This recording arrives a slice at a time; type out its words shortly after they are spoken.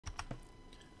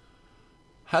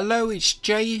Hello, it's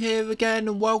Jay here again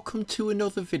and welcome to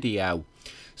another video.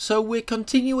 So we're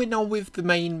continuing on with the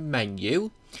main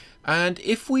menu, and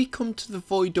if we come to the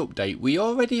void update, we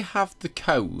already have the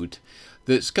code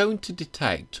that's going to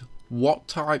detect what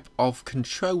type of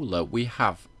controller we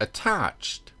have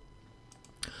attached.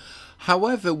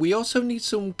 However, we also need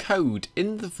some code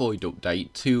in the void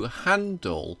update to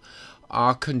handle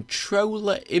our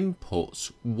controller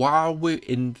inputs while we're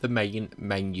in the main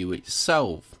menu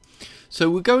itself. So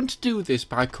we're going to do this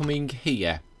by coming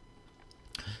here.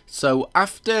 So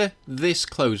after this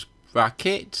close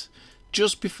bracket,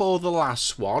 just before the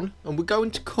last one, and we're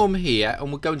going to come here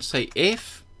and we're going to say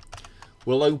if,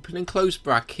 we'll open and close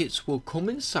brackets, we'll come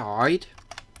inside,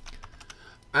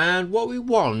 and what we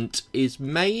want is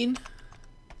main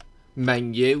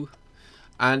menu,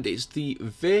 and it's the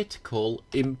vertical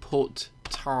input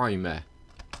timer,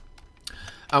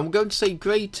 and we're going to say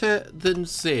greater than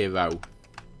 0.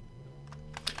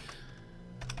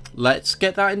 Let's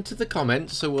get that into the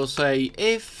comments. So we'll say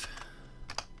if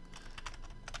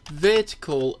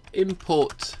vertical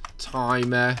input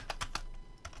timer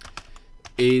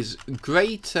is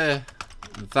greater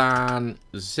than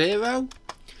 0,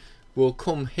 we'll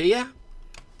come here,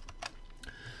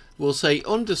 we'll say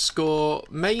underscore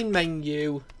main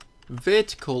menu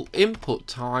vertical input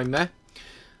timer,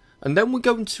 and then we're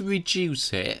going to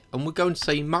reduce it and we're going to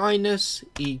say minus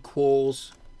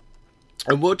equals,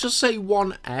 and we'll just say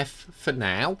 1F for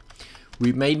now.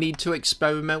 We may need to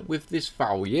experiment with this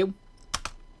value,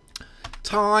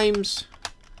 times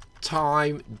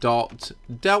time dot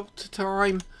delta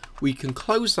time. We can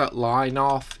close that line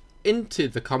off. Into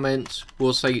the comments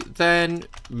we'll say then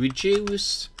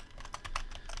reduce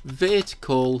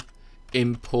vertical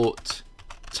input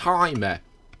timer,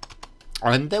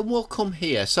 and then we'll come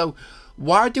here. So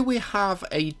why do we have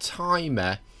a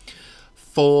timer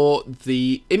for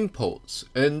the inputs?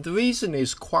 And the reason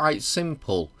is quite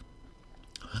simple.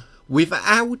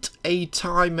 Without a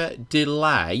timer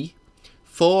delay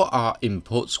for our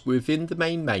inputs within the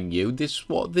main menu, this is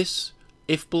what this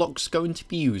if block's going to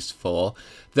be used for,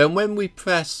 then when we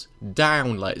press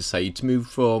down, let's say, to move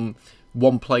from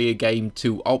one player game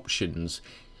to options,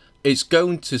 it's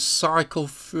going to cycle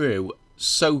through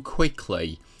so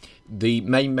quickly the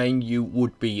main menu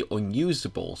would be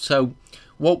unusable. So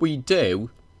what we do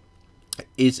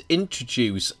is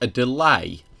introduce a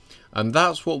delay, and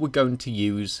that's what we're going to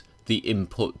use the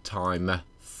input timer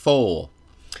for.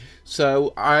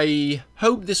 So I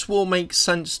hope this will make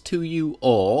sense to you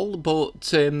all,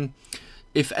 but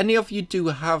if any of you do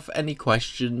have any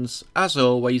questions, as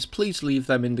always, please leave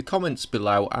them in the comments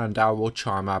below and I will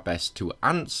try my best to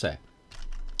answer.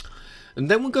 And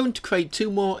then we're going to create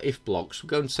two more if blocks. We're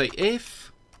going to say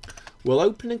if, we'll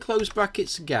open and close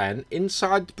brackets again.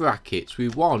 Inside the brackets we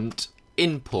want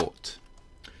input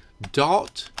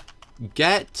dot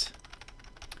get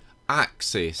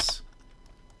axis.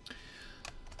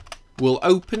 We'll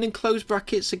open and close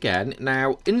brackets again.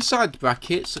 Now inside the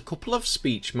brackets a couple of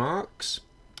speech marks,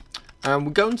 and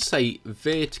we're going to say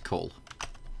vertical,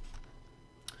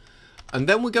 and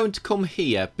then we're going to come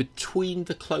here between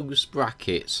the closed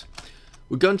brackets.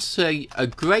 We're going to say a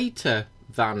greater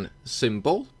than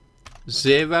symbol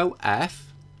 0F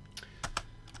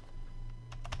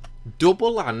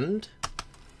double and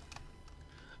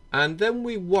then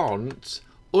we want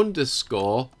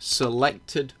underscore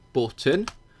selected button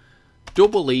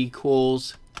double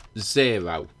equals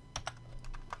 0.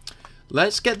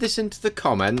 Let's get this into the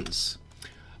comments,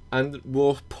 and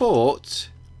we'll put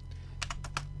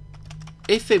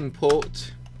if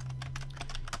input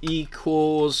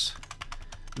equals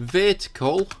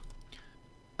vertical,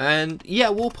 and yeah,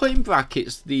 we'll put in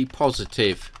brackets the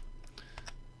positive,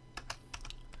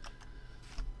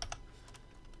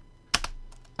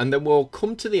 and then we'll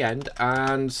come to the end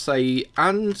and say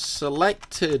and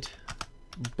selected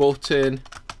button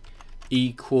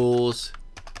equals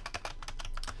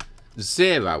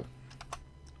 0.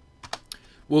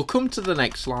 We'll come to the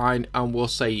next line and we'll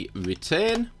say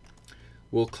return.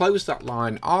 We'll close that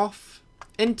line off.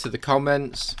 Into the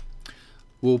comments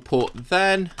we'll put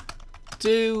then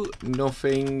do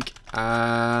nothing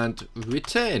and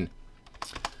return.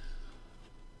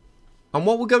 And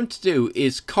what we're going to do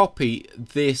is copy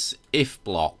this if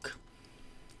block,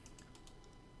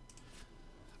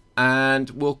 and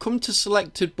we'll come to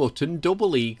selected button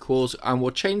double equals, and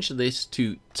we'll change this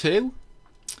to 2.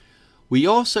 We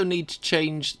also need to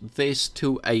change this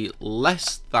to a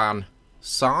less than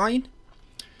sign.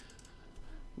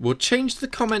 We'll change the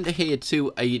comment here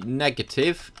to a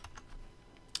negative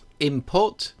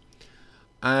input,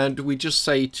 and we just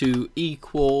say to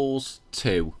equals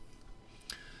 2.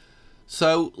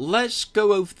 So let's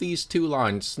go over these two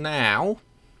lines now.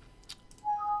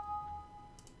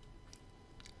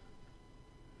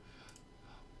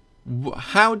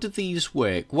 How do these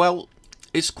work? Well,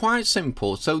 it's quite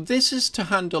simple. So this is to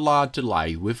handle our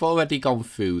delay. We've already gone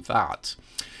through that.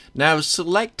 Now,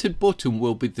 selected button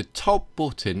will be the top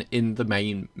button in the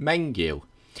main menu.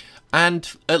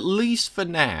 And at least for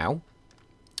now,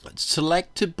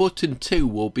 selected button 2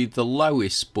 will be the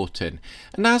lowest button.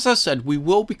 And as I said, we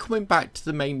will be coming back to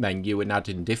the main menu and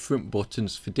adding different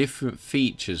buttons for different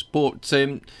features. But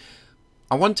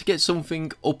I want to get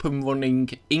something up and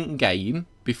running in game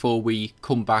before we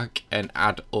come back and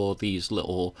add all these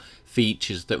little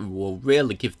features that will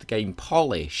really give the game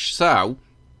polish. So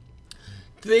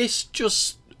these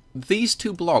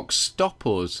two blocks stop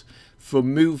us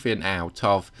from moving out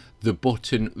of the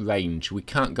button range. We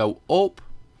can't go up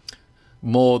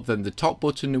more than the top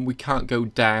button, and we can't go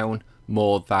down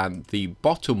more than the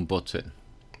bottom button.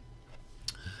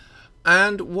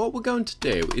 And what we're going to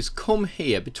do is come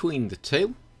here between the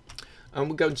two, and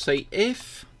we're going to say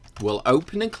if, we'll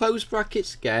open and close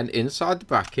brackets again. Inside the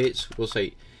brackets we'll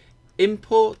say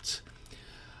input,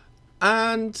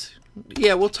 and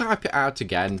yeah, we'll type it out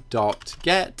again, dot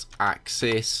get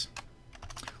axis.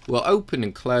 We'll open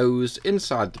and close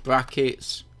inside the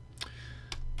brackets,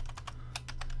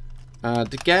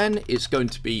 and again it's going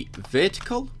to be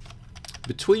vertical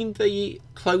between the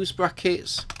close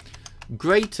brackets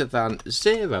greater than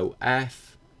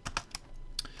 0f.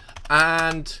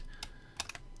 And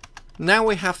now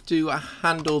we have to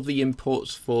handle the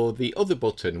inputs for the other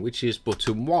button, which is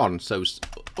button 1. So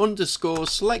underscore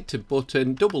selected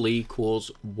button double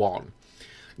equals 1.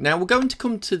 Now we're going to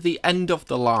come to the end of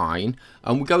the line,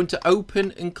 and we're going to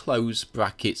open and close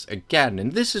brackets again.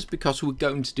 And this is because we're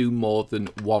going to do more than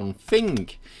one thing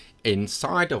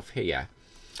inside of here.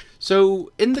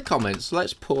 So in the comments,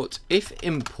 let's put if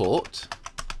input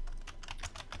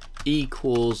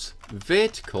equals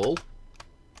vertical,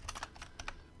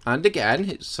 and again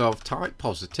it's of type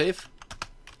positive,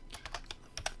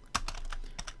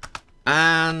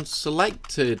 and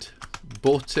selected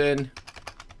button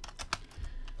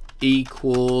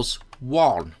equals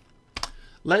 1.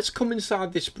 Let's come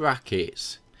inside this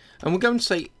brackets, and we're going to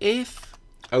say if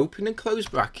open and close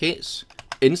brackets.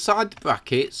 Inside the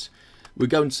brackets we're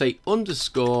going to say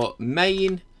underscore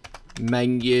main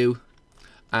menu,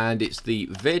 and it's the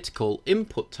vertical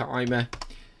input timer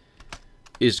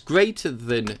is greater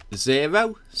than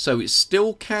 0, so it's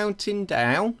still counting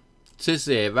down to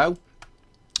 0,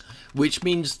 which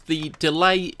means the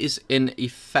delay is in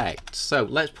effect. So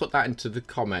let's put that into the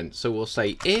comments. So we'll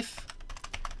say if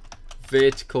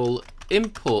vertical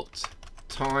input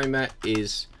timer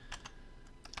is,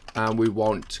 and we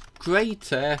want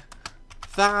greater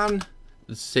than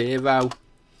 0,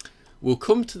 we'll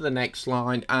come to the next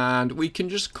line, and we can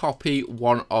just copy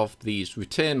one of these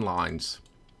return lines.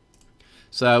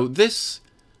 So this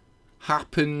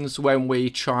happens when we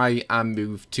try and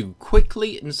move too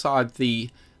quickly inside the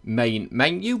main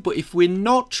menu, but if we're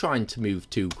not trying to move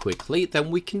too quickly,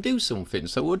 then we can do something.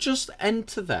 So we'll just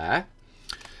enter there,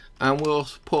 and we'll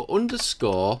put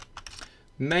underscore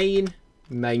main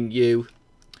menu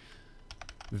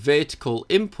vertical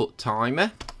input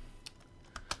timer.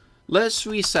 Let's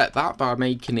reset that by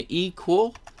making it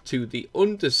equal to the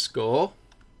underscore,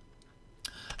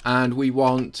 and we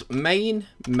want main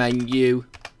menu,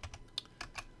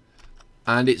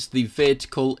 and it's the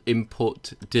vertical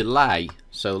input delay.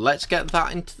 So let's get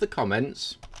that into the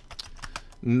comments.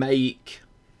 Make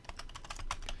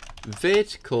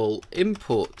vertical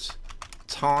input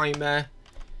timer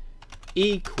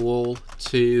equal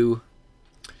to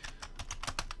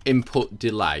input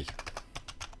delay.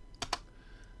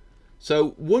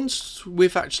 So once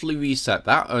we've actually reset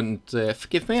that, and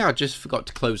forgive me, I just forgot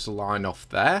to close the line off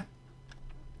there.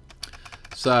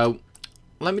 So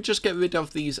let me just get rid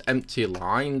of these empty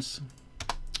lines,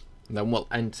 and then we'll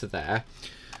enter there,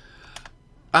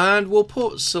 and we'll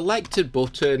put selected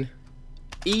button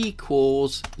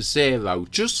equals 0,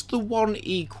 just the one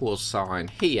equal sign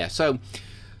here. So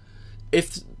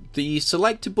if the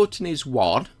selected button is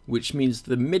 1, which means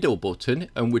the middle button,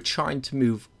 and we're trying to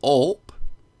move up,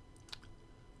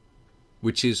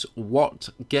 which is what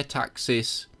get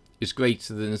axis is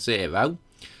greater than 0,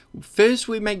 first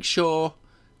we make sure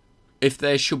if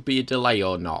there should be a delay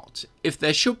or not. If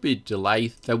there should be a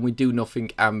delay, then we do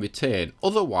nothing and return.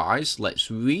 Otherwise,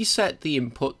 let's reset the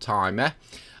input timer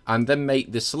and then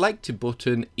make the selected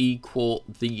button equal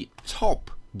the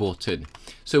top button.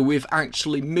 So we've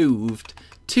actually moved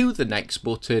to the next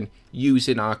button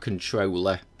using our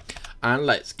controller. And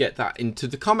let's get that into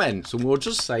the comments, and we'll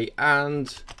just say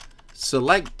and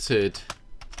selected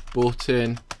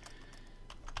button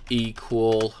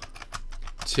equal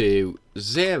to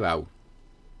 0. In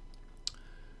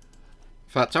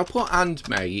fact, I'll put and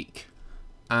make,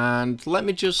 and let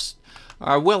me just,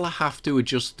 I will have to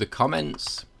adjust the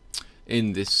comments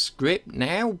in this script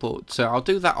now, but I'll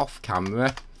do that off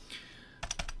camera.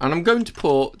 And I'm going to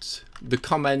put the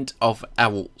comment of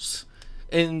else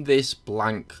in this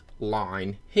blank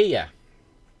line here.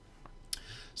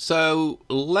 So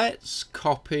let's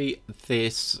copy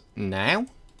this now.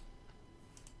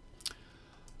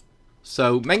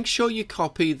 So make sure you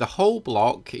copy the whole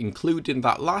block, including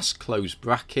that last close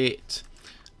bracket,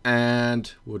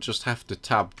 and we'll just have to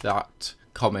tab that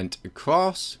comment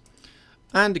across.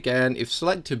 And again, if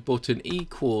selected button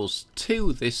equals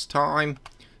 2 this time,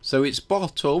 so it's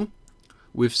bottom,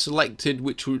 we've selected,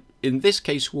 which in this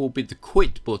case will be the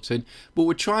quit button, but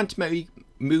we're trying to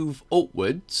move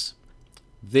upwards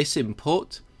this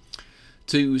input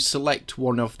to select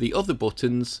one of the other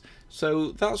buttons.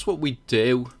 So that's what we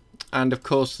do. And of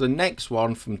course the next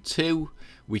one from 2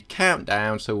 we count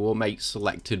down, so we'll make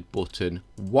selected button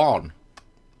 1.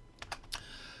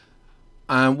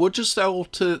 And we'll just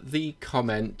alter the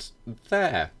comment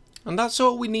there. And that's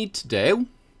all we need to do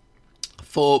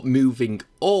for moving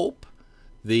up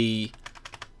the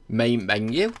main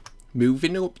menu,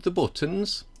 moving up the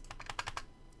buttons.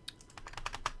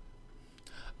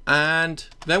 And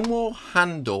then we'll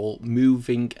handle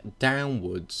moving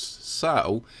downwards.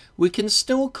 So we can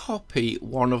still copy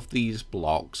one of these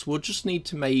blocks. We'll just need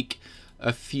to make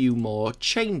a few more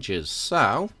changes.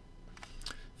 So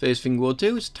first thing we'll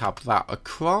do is tab that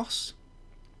across.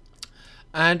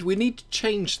 And we need to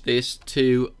change this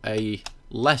to a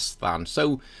less than.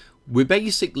 So we're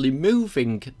basically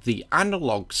moving the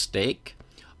analog stick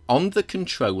on the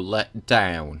controller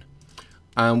down.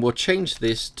 And we'll change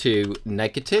this to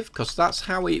negative because that's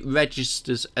how it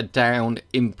registers a down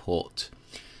input.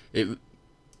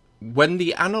 When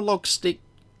the analog stick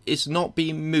is not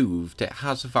being moved, it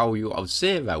has a value of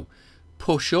 0.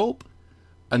 Push up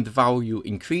and the value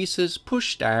increases,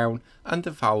 push down and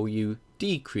the value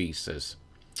decreases.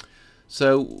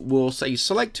 So we'll say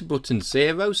select button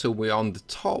 0, so we're on the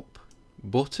top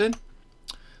button.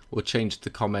 We'll change the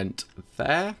comment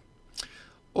there.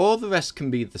 All the rest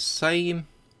can be the same,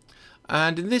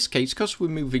 and in this case, because we're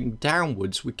moving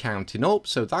downwards, we're counting up,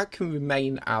 so that can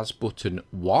remain as button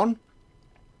 1.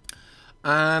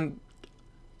 And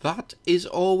that is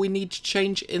all we need to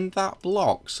change in that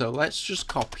block. So let's just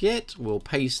copy it, we'll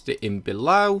paste it in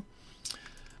below.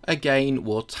 Again,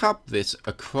 we'll tab this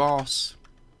across,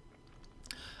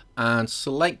 and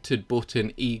selected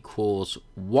button equals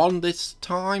 1 this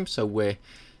time, so we're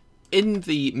in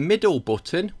the middle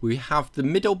button. We have the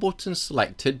middle button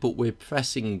selected, but we're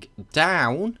pressing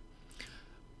down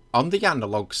on the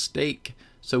analog stick,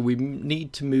 so we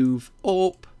need to move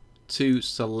up to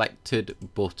selected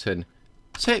button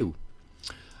 2.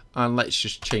 And let's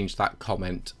just change that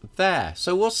comment there.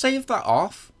 So we'll save that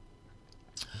off,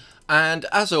 and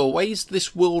as always,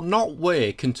 this will not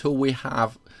work until we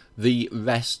have the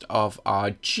rest of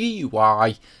our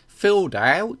GUI filled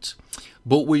out.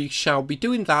 But we shall be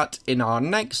doing that in our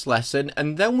next lesson,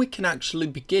 and then we can actually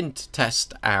begin to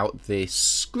test out this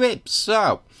script.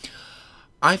 So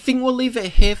I think we'll leave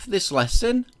it here for this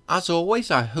lesson. As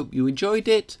always, I hope you enjoyed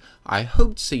it. I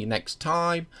hope to see you next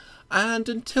time, and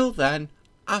until then,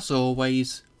 as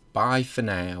always, bye for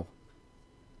now.